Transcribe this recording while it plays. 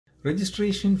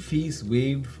Registration fees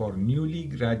waived for newly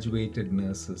graduated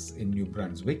nurses in New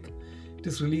Brunswick. It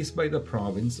is released by the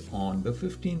province on the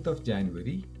 15th of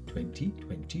January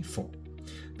 2024.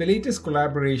 The latest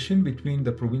collaboration between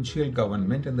the provincial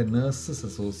government and the Nurses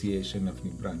Association of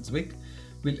New Brunswick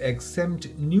will exempt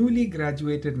newly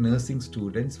graduated nursing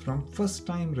students from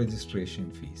first-time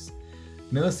registration fees.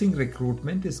 Nursing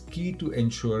recruitment is key to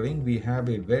ensuring we have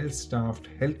a well-staffed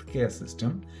healthcare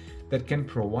system that can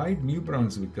provide New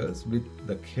Brunswickers with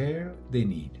the care they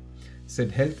need,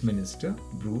 said Health Minister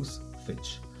Bruce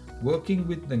Fitch, working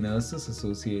with the Nurses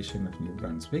Association of New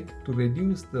Brunswick to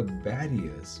reduce the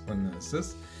barriers for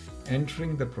nurses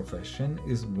entering the profession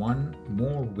is one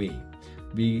more way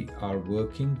we are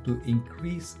working to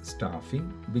increase staffing,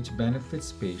 which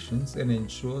benefits patients and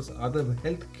ensures other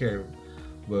healthcare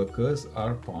workers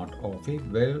are part of a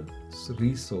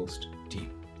well-resourced team.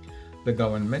 The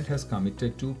government has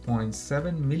committed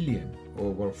 2.7 million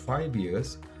over 5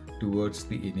 years towards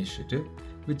the initiative,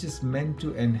 which is meant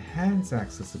to enhance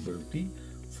accessibility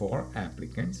for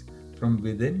applicants from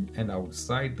within and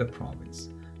outside the province.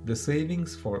 The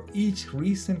savings for each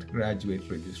recent graduate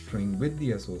registering with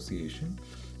the association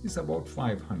is about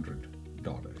 $500.